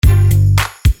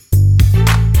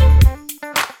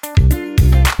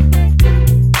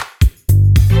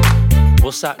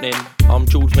What's happening? I'm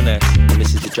George Maness, and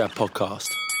this is the Jab Podcast.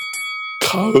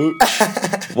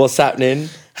 Coach, what's happening?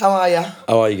 How are you?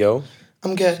 How are you, girl?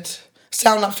 I'm good.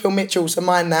 Sound like Phil Mitchell, so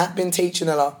mind that. Been teaching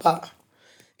a lot, but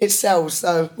it sells,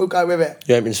 so we'll go with it.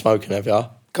 You ain't been smoking, have you?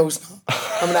 Of course not.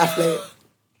 I'm an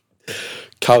athlete.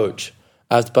 Coach,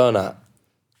 how's the burnout?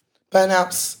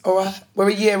 Burnout's all right. We're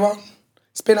a year on.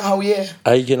 It's been a whole year.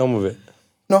 How are you getting on with it?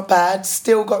 Not bad.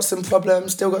 Still got some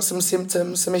problems, still got some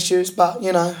symptoms, some issues, but,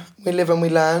 you know, we live and we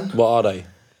learn. What are they?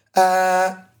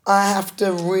 I have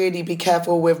to really be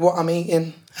careful with what I'm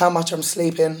eating, how much I'm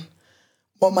sleeping,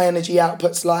 what my energy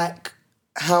output's like,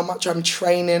 how much I'm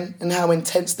training and how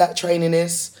intense that training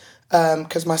is,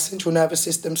 because my central nervous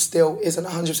system still isn't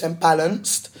 100%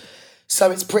 balanced. So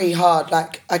it's pretty hard.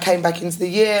 Like, I came back into the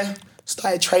year,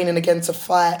 started training again to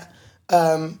fight,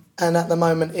 and at the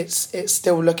moment it's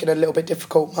still looking a little bit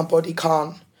difficult. My body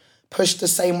can't push the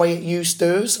same way it used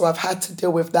to, so I've had to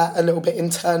deal with that a little bit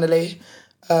internally,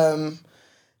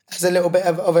 as a little bit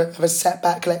of a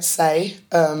setback, let's say,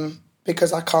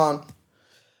 because I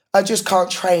just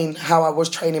can't train how I was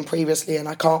training previously, and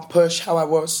I can't push how I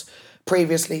was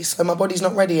previously, so my body's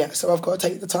not ready yet, so I've got to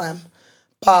take the time.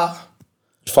 But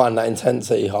You find that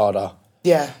intensity harder?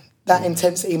 yeah, that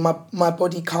intensity, my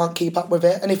body can't keep up with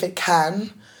it, and if it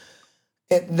can,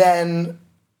 it then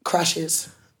crashes.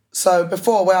 So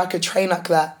before, where I could train like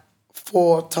that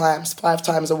 4 times, 5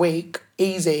 times a week,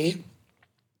 easy,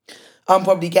 I'm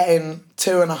probably getting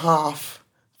 2.5,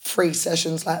 3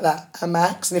 sessions like that at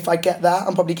max. And if I get that,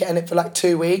 I'm probably getting it for like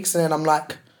 2 weeks, and then I'm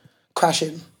like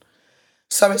crashing.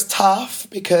 So it's tough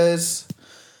because,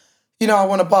 you know, I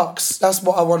want to box. That's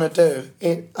what I want to do.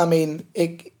 It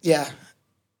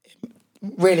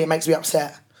really makes me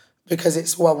upset because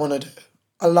it's what I want to do.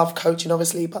 I love coaching,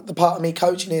 obviously, but the part of me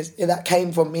coaching that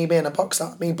came from me being a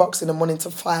boxer, me boxing and wanting to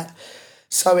fight.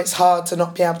 So it's hard to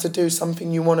not be able to do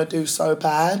something you want to do so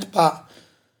bad. But,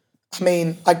 I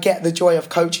mean, I get the joy of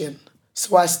coaching.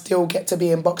 So I still get to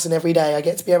be in boxing every day. I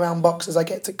get to be around boxers. I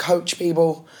get to coach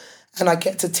people. And I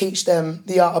get to teach them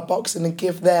the art of boxing and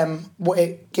give them what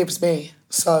it gives me.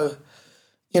 So,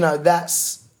 you know,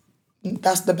 that's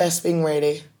the best thing,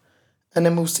 really. And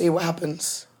then we'll see what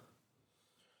happens.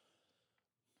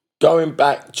 Going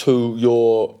back to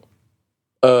your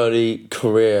early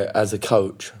career as a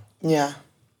coach. Yeah.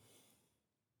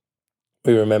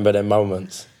 We remember them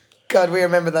moments. God, we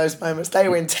remember those moments. They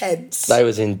were intense. They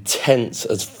was intense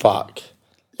as fuck.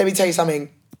 Let me tell you something.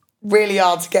 Really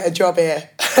hard to get a job here.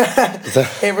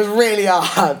 It was really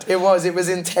hard. It was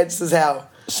intense as hell.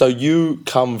 So you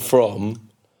come from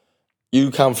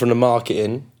the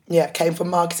marketing. Yeah, came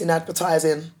from marketing,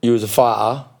 advertising. You was a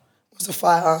fighter. Was a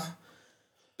fighter.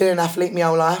 Been an athlete my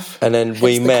whole life. And then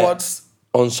we met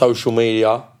on social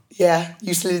media. Yeah,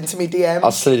 you slid into me DMs. I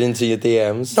slid into your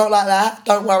DMs. Not like that.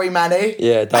 Don't worry, Manny.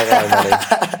 Yeah, don't worry,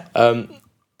 Manny.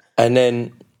 And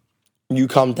then you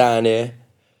come down here.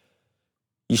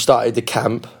 You started the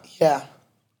camp. Yeah.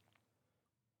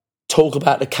 Talk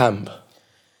about the camp.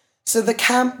 So the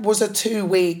camp was a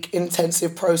 2-week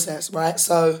intensive process, right?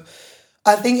 So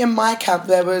I think in my camp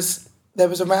there was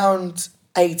around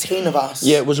 18 of us.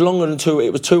 Yeah, it was longer than 2.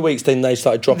 It was 2 weeks. Then they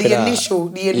started dropping out. The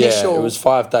initial. Yeah, it was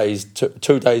 5 days,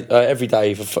 2 days, every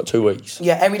day for 2 weeks.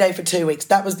 Yeah, every day for 2 weeks.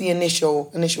 That was the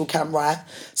initial camp, right?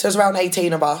 So it was around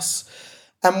 18 of us,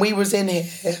 and we was in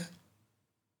here.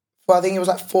 Well, I think it was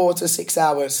like 4 to 6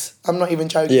 hours. I'm not even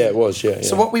joking. Yeah, it was. Yeah.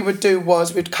 So what we would do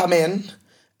was we'd come in,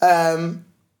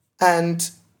 and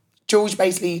George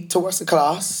basically taught us a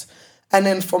class, and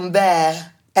then from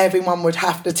there, everyone would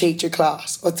have to teach a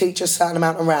class or teach a certain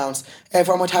amount of rounds.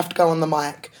 Everyone would have to go on the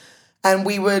mic. And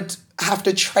we would have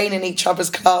to train in each other's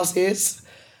classes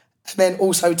and then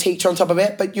also teach on top of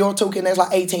it. But you're talking, there's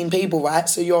like 18 people, right?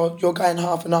 So you're going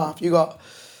half and half. You're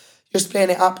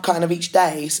splitting it up kind of each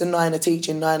day. So 9 are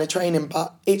teaching, 9 are training.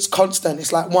 But it's constant.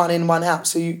 It's like 1 in, 1 out.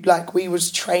 So we was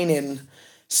training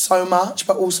so much,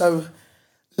 but also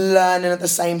learning at the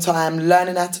same time,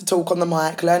 learning how to talk on the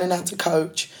mic, learning how to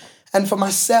coach. And for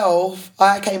myself,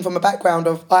 I came from a background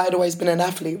of, I had always been an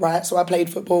athlete, right? So I played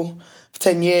football for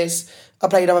 10 years. I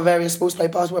played other various sports,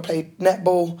 played basketball, I played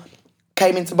netball,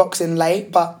 came into boxing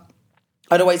late, but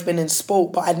I'd always been in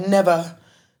sport, but I'd never,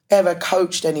 ever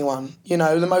coached anyone. You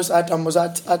know, the most I'd done was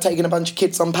I'd taken a bunch of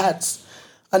kids on pads.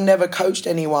 I never coached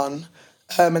anyone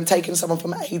and taken someone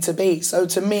from A to B. So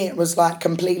to me, it was like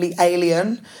completely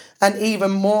alien. And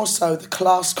even more so, the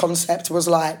class concept was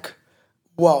like,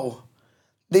 whoa.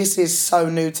 This is so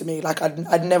new to me. Like,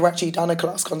 I'd never actually done a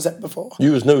class concept before.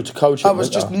 You was new to coaching, I was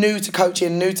just new to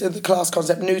coaching, new to the class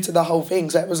concept, new to the whole thing.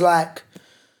 So it was like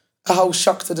a whole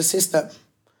shock to the system.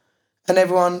 And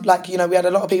everyone, like, you know, we had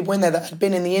a lot of people in there that had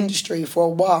been in the industry for a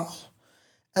while,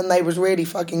 and they was really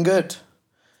fucking good.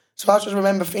 So I just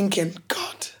remember thinking,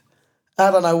 God, I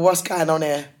don't know what's going on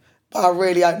here, but I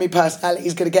really hope my personality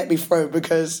is going to get me through,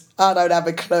 because I don't have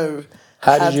a clue.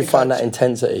 How did you find that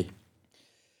intensity?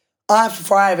 I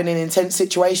thrive in intense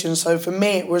situations. So for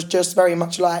me, it was just very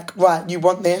much like, right, you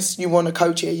want this, you want to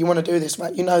coach it, you want to do this,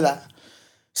 right? You know that.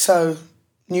 So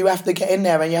you have to get in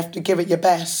there and you have to give it your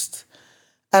best.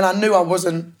 And I knew I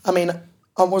wasn't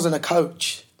a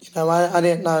coach. You know, I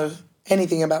didn't know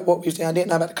anything about what we was doing. I didn't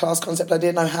know about the class concept. I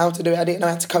didn't know how to do it. I didn't know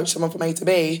how to coach someone from A to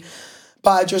B.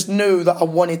 But I just knew that I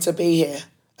wanted to be here.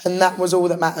 And that was all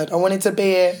that mattered. I wanted to be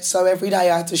here. So every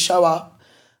day I had to show up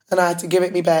and I had to give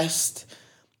it my best.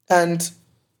 And,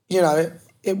 you know,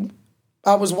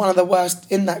 I was one of the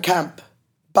worst in that camp.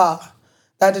 But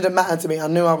that didn't matter to me. I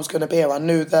knew I was going to be here. I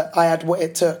knew that I had what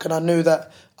it took, and I knew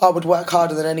that I would work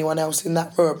harder than anyone else in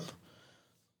that room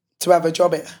to have a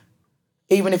job here.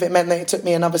 Even if it meant that it took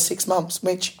me another 6 months,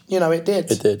 which, you know, it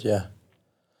did. It did, yeah.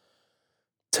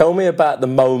 Tell me about the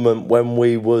moment when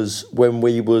we was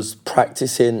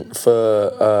practicing for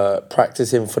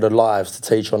the lives to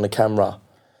teach on the camera.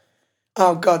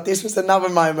 Oh God, this was another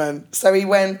moment. So we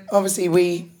went. Obviously,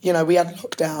 we had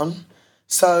lockdown,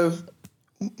 so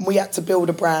we had to build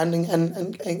a brand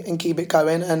and keep it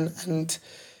going and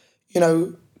you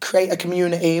know, create a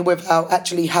community without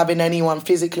actually having anyone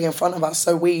physically in front of us.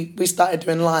 So we started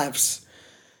doing lives.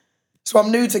 So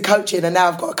I'm new to coaching, and now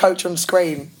I've got a coach on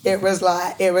screen. It was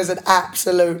an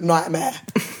absolute nightmare.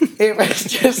 It was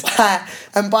just like,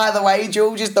 and by the way,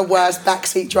 George is the worst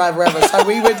backseat driver ever. So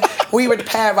we would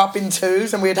pair up in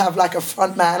twos, and we'd have like a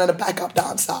front man and a backup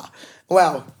dancer.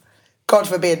 Well, God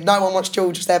forbid, no one wants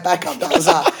George as their backup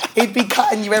dancer. He'd be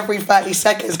cutting you every 30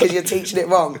 seconds because you're teaching it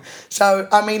wrong. So,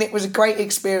 I mean, it was a great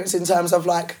experience in terms of,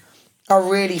 like, I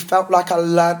really felt like I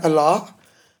learnt a lot,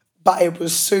 but it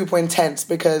was super intense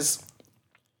because,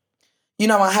 you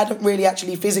know, I hadn't really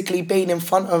actually physically been in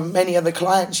front of many of the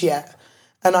clients yet,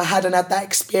 and I hadn't had that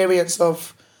experience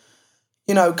of,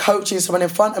 you know, coaching someone in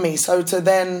front of me. So to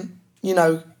then, you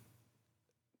know,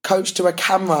 coach to a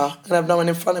camera and have no one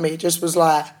in front of me, it just was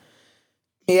like,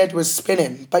 my head was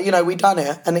spinning. But, you know, we done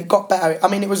it and it got better. I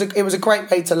mean, it was a great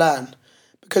way to learn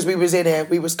because we was in it,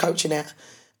 we was coaching it.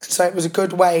 So it was a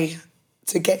good way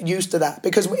to get used to that,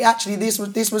 because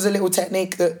this was a little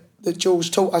technique that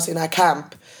George taught us in our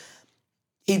camp.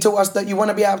 He taught us that you want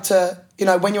to be able to, you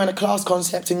know, when you're in a class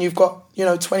concept and you've got, you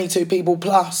know, 22 people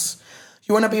plus,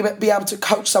 you want to be able to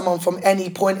coach someone from any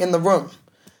point in the room.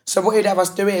 So what he'd have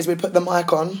us do is we'd put the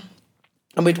mic on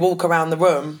and we'd walk around the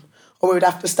room, or we would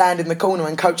have to stand in the corner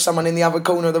and coach someone in the other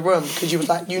corner of the room, because you was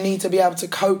like, you need to be able to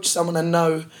coach someone and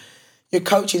know your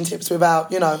coaching tips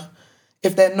without, you know,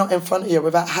 if they're not in front of you,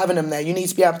 without having them there. You need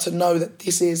to be able to know that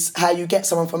this is how you get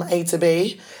someone from A to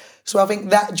B. So I think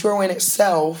that drill in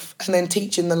itself, and then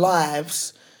teaching the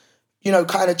lives, you know,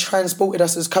 kind of transported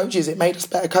us as coaches. It made us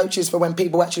better coaches for when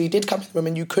people actually did come in the room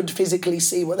and you could physically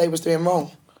see what they was doing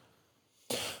wrong.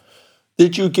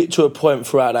 Did you get to a point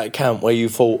throughout that camp where you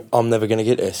thought, I'm never going to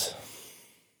get this?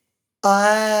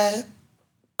 I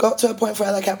got to a point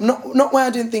throughout that camp, not where I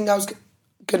didn't think I was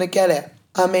going to get it.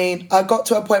 I mean, I got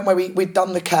to a point where we'd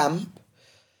done the camp,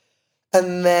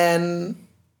 and then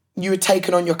you were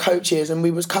taken on your coaches, and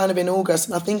we was kind of in August,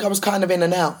 and I think I was kind of in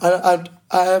and out. I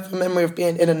have a memory of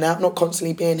being in and out, not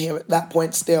constantly being here at that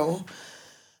point still.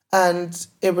 And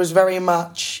it was very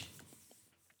much,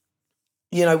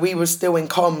 you know, we were still in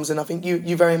comms, and I think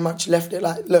you very much left it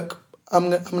like, look, I'm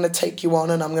gonna take you on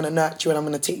and I'm going to nurture you and I'm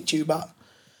going to teach you, but,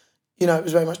 you know, it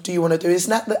was very much, do you want to do this?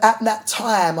 And at that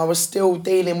time, I was still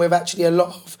dealing with actually a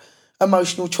lot of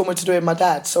emotional trauma to do with my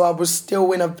dad. So I was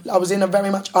still in a very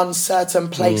much uncertain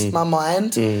place in my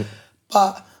mind.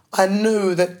 But I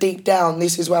knew that deep down,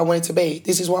 this is where I wanted to be.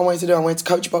 This is what I wanted to do. I wanted to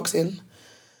coach boxing.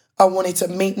 I wanted to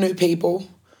meet new people.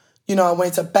 You know, I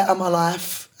wanted to better my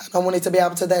life. And I wanted to be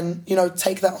able to then, you know,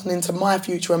 take that on into my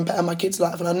future and better my kids'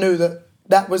 life. And I knew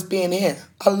that was being here.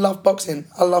 I love boxing.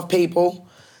 I love people.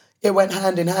 It went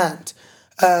hand in hand.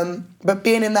 But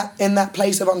being in that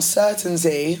place of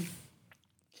uncertainty,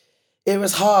 it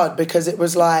was hard, because it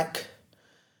was like,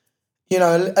 you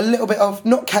know, a little bit of,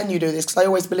 not can you do this, because I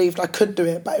always believed I could do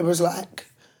it, but it was like,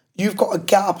 you've got to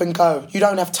get up and go. You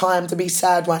don't have time to be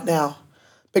sad right now,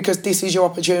 because this is your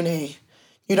opportunity.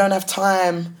 You don't have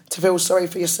time to feel sorry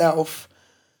for yourself.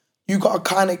 You got to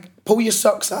kind of pull your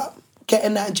socks up, get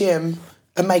in that gym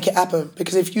and make it happen,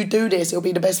 because if you do this, it'll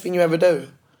be the best thing you ever do.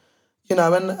 You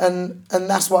know, and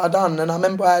that's what I done. And I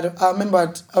remember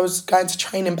I was going to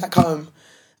training back home,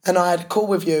 and I had a call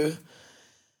with you,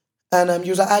 and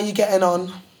you was like, how you getting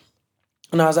on?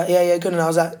 And I was like, yeah, good. And I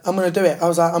was like, I'm going to do it. I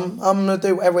was like, I'm going to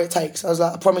do whatever it takes. I was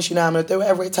like, I promise you now, I'm going to do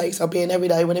whatever it takes. I'll be in every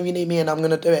day whenever you need me, and I'm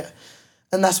going to do it.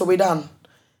 And that's what we done.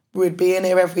 We'd be in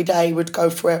here every day. We'd go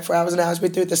through it for hours and hours.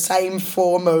 We'd do the same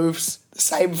 4 moves, the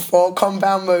same 4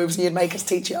 compound moves, and you'd make us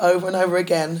teach it over and over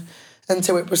again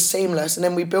until it was seamless. And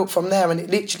then we built from there, and it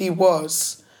literally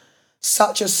was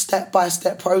such a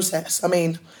step-by-step process. I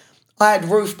mean, I had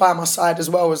Ruth by my side as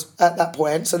well as at that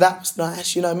point, so that was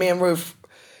nice. You know, me and Ruth,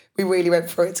 we really went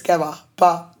through it together.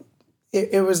 But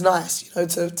it was nice, you know,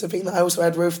 to think that I also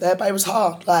had Ruth there. But it was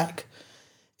hard. Like,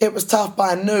 it was tough,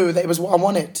 but I knew that it was what I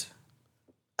wanted.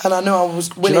 And I knew I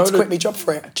was willing to quit my job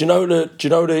for it. Do you know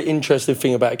the interesting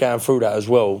thing about going through that as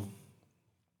well?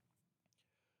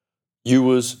 You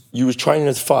was training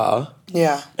as a fighter.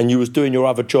 Yeah. And you was doing your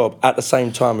other job at the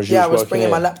same time as you was working. Yeah, I was bringing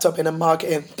my laptop in and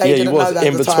marketing. They didn't you was know that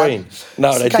in at the between. time.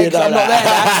 No, they did know I'm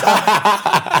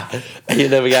that. not there now, so. You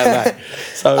never go back.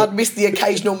 So I'd missed the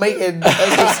occasional meeting. It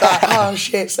was just like, oh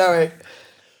shit, sorry.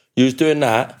 You was doing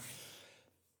that.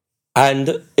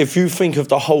 And if you think of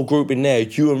the whole group in there,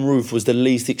 you and Ruth was the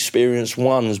least experienced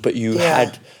ones, but you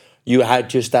had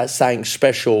just that something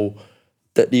special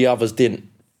that the others didn't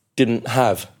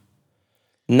have.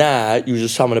 Now, you were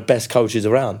some of the best coaches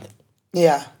around.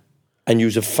 Yeah. And you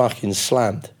was fucking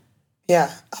slammed. Yeah.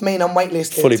 I mean, I'm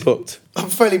waitlisted. Fully booked. I'm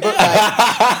fully booked, mate.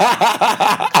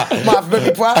 Might have moved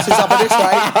my prices up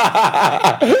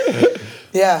at this rate.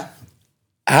 Yeah.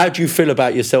 How do you feel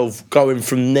about yourself going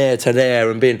from there to there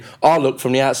and being, I look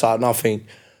from the outside and I think,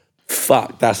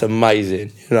 fuck, that's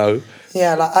amazing, you know?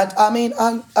 Yeah, like, I mean,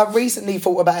 I recently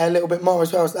thought about it a little bit more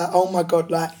as well. I was like, oh my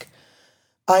God, like,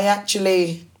 I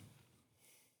actually,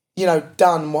 you know,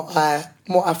 done what I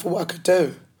thought I could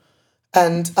do.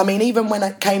 And, I mean, even when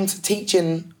it came to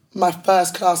teaching my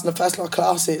first class and the first lot of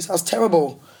classes, I was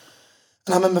terrible.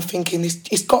 And I remember thinking,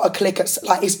 it's got to click, it's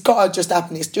got to just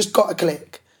happen, it's just got to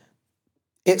click.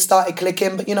 It started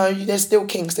clicking, but, you know, there's still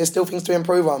kinks, there's still things to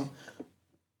improve on.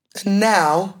 And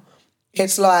now,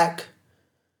 it's like,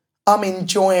 I'm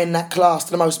enjoying that class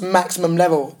to the most maximum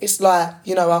level. It's like,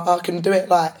 you know, I can do it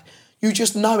like, you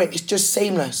just know it, it's just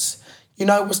seamless. You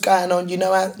know what's going on, you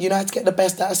know how to get the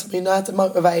best out of something, you know how to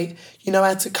motivate, you know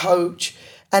how to coach,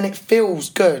 and it feels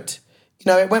good.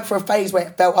 You know, it went for a phase where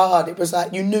it felt hard. It was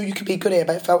like, you knew you could be good at it,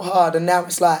 but it felt hard, and now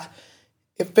it's like,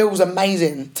 it feels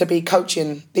amazing to be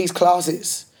coaching these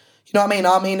classes. You know what I mean?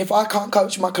 I mean, if I can't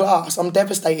coach my class, I'm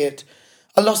devastated.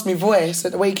 I lost my voice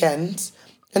at the weekend,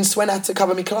 and so when I had to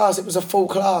cover my class, it was a full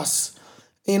class.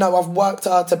 You know, I've worked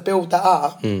hard to build that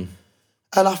up, and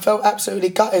I felt absolutely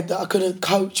gutted that I couldn't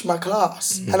coach my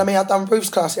class. And I mean, I'd done Ruth's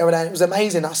class the other day, and it was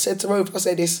amazing. I said to Ruth, I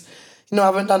said, I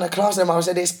haven't done a class anymore. I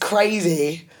said, it's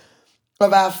crazy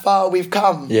of how far we've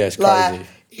come. Yeah, it's like, crazy.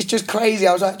 It's just crazy.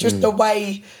 I was like, just the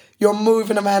way you're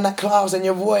moving around that class and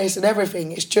your voice and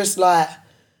everything, it's just like,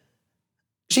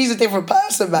 she's a different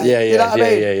person, man. Yeah, you know what I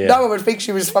mean? Yeah. No one would think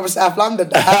she was from South London.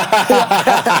 Like,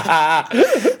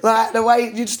 the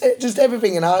way, just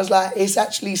everything. And I was like, it's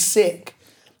actually sick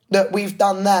that we've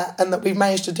done that and that we've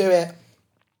managed to do it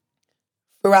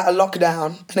throughout a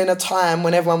lockdown and in a time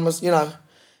when everyone was, you know,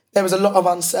 there was a lot of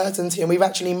uncertainty, and we've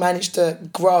actually managed to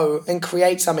grow and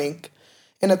create something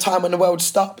in a time when the world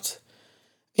stopped.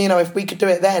 You know, if we could do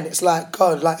it then, it's like,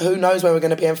 God, like, who knows where we're going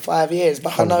to be in 5 years?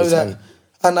 But 100%.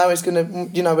 I know it's going to,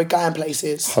 you know, we're going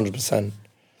places. 100%.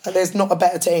 And there's not a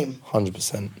better team.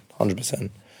 100%.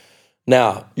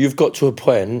 Now, you've got to a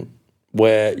point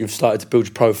where you've started to build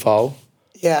your profile.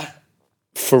 Yeah.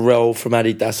 Pharrell from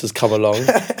Adidas has come along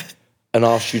and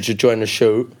asked you to join the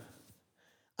shoot.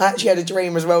 I actually had a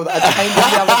dream as well that I trained him the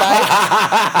other day.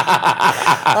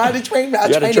 I had a dream that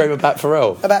You had a dream about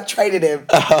Pharrell? About training him.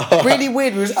 Really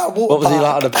weird. We was at a water park. What was he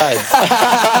like on the pads?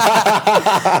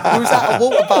 We was at a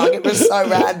water park. It was so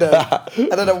random.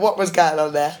 I don't know what was going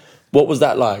on there. What was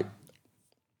that like?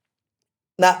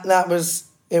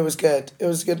 It was good. It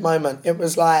was a good moment. It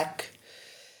was like,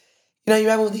 you know, you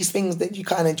have all these things that you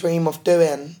kind of dream of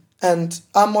doing. And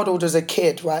I modelled as a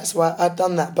kid, right? So I'd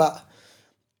done that, but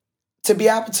to be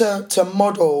able to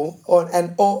model or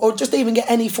just even get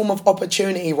any form of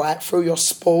opportunity, right, through your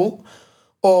sport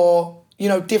or, you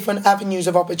know, different avenues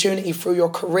of opportunity through your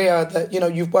career that, you know,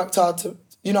 you've worked hard to,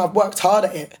 you know, I've worked hard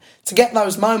at it. To get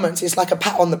those moments, it's like a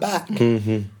pat on the back.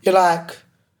 Mm-hmm. You're like,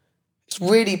 it's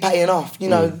really paying off, you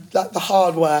know, like the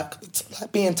hard work,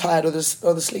 like being tired or the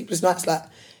sleepless nights, like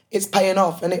it's paying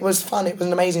off. And it was fun. It was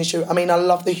an amazing shoot. I mean, I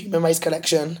love the Human Race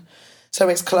collection. So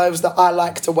it's clothes that I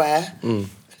like to wear.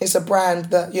 It's a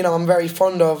brand that, you know, I'm very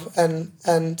fond of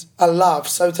and I love.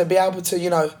 So to be able to,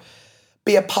 you know,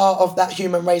 be a part of that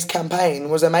Human Race campaign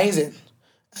was amazing.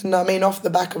 And I mean, off the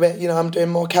back of it, you know, I'm doing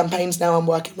more campaigns now. I'm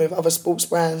working with other sports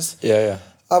brands. Yeah.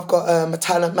 I've got a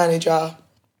talent manager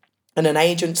and an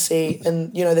agency,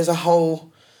 and, you know, there's a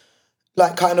whole,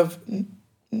 like, kind of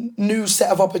new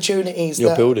set of opportunities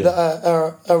that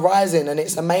are arising, and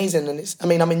it's amazing,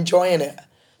 and I'm enjoying it.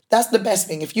 That's the best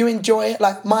thing. If you enjoy it,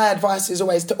 like, my advice is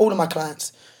always to all of my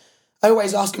clients, I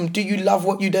always ask them, do you love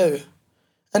what you do?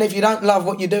 And if you don't love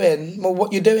what you're doing, well,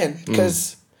 what you're doing?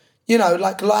 Because, you know,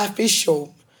 like, life is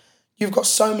short. You've got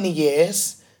so many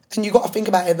years, and you've got to think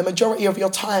about it. The majority of your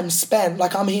time spent,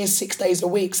 like, I'm here 6 days a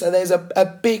week, so there's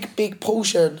a big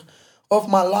portion of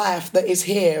my life that is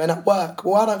here and at work.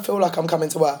 Well, I don't feel like I'm coming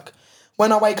to work.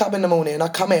 When I wake up in the morning, I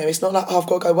come here, it's not like, I've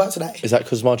got to go work today. Is that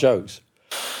because of my jokes?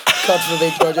 God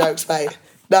forbid your jokes, mate.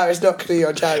 No, it's not because of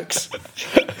your jokes.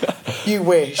 You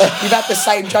wish. You've had the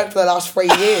same joke for the last 3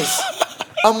 years.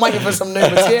 I'm waiting for some new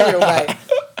material, mate.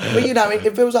 But, you know,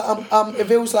 it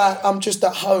feels like I'm just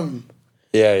at home.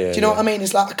 Yeah. Do you know what I mean?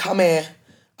 It's like I come here,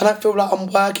 I don't feel like I'm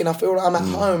working, I feel like I'm at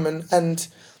home, and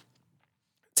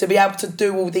to be able to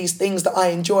do all these things that I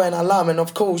enjoy and I love, and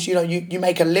of course, you know, you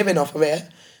make a living off of it,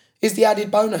 is the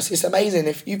added bonus. It's amazing.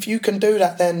 If you can do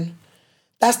that, then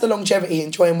that's the longevity,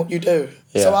 enjoying what you do.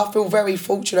 Yeah. So I feel very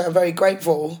fortunate and very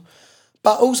grateful.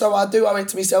 But also I do owe it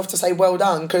to myself to say well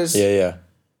done, because I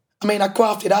mean, I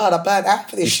grafted hard, I burnt out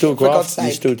for this shit, for God's sake.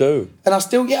 You still do. And I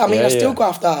still, I still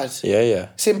graft hard. Yeah.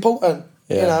 It's important,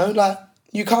 you know, like,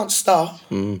 you can't stop.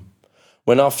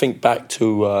 When I think back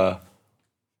to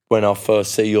when I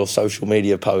first see your social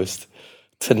media post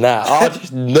to now, I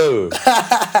just knew.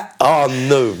 I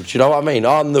knew. Do you know what I mean?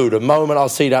 I knew the moment I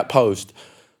see that post.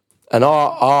 And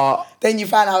I then you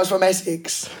found out I was from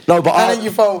Essex. No, but then you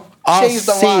thought, she's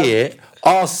the one.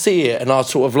 I'll see it, and I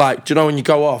sort of like, do you know when you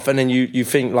go off and then you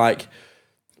think like,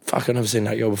 fuck, I've never seen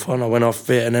that girl before, and I went off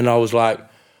it, and then I was like,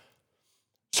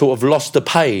 sort of lost the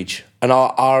page, and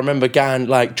I remember going,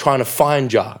 like, trying to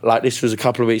find you, like, this was a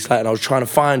couple of weeks later, and I was trying to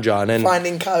find you, and then...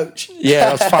 Finding Coach. Yeah,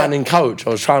 I was finding Coach.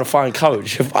 I was trying to find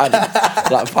Coach,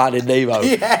 like finding Nemo.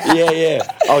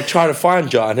 Yeah. I was trying to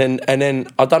find you, and then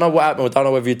I don't know what happened, I don't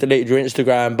know whether you deleted your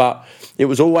Instagram, but it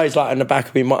was always, like, in the back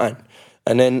of my mind,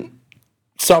 and then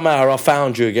somehow I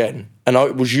found you again, and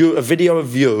it was a video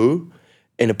of you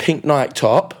in a pink Nike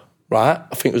top, right?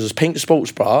 I think it was a pink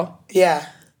sports bra. Yeah.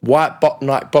 White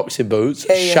Nike boxing boots,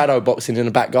 shadow boxing in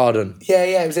the back garden. Yeah,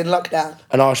 it was in lockdown.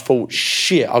 And I just thought,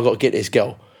 shit, I got to get this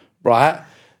girl, right?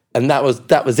 And that was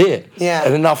it. Yeah.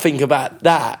 And then I think about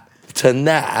that to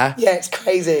now. Yeah, it's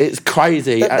crazy. It's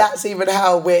crazy. That's even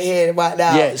how we're here right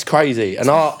now. Yeah, it's crazy. And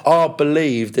I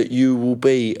believe that you will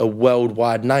be a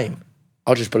worldwide name.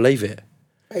 I just believe it.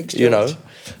 Thanks, you know?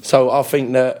 So I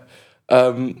think that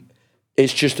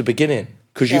it's just the beginning.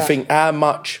 Because you think how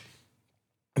much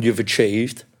you've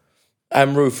achieved,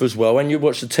 and Ruth as well, and you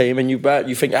watch the team and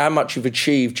you think how much you've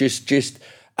achieved just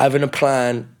having a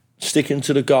plan, sticking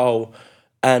to the goal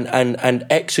and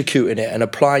executing it and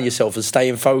applying yourself and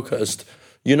staying focused.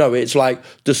 You know, it's like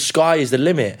the sky is the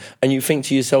limit. And you think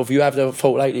to yourself, you have the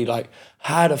thought lately, like,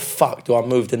 how the fuck do I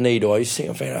move the needle? You sit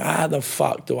and think, how the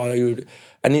fuck do I do it?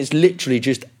 And it's literally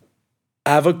just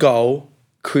have a goal,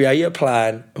 create a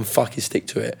plan, and fucking stick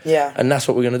to it. Yeah. And that's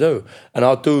what we're going to do. And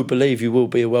I do believe you will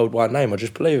be a worldwide name. I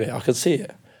just believe it. I can see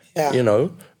it. Yeah. You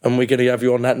know? And we're going to have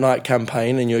you on that night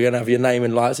campaign, and you're going to have your name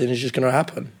in lights, and it's just going to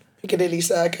happen. Piccadilly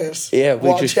Circus. Yeah.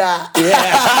 Watch out.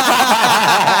 Yeah.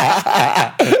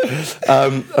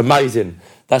 Amazing.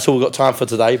 That's all we've got time for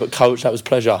today. But, Coach, that was a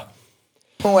pleasure.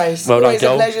 Always. Well Always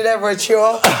done, a pleasure, never a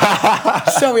chore.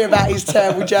 Sorry about his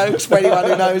terrible jokes for anyone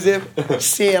who knows him.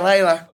 See you later.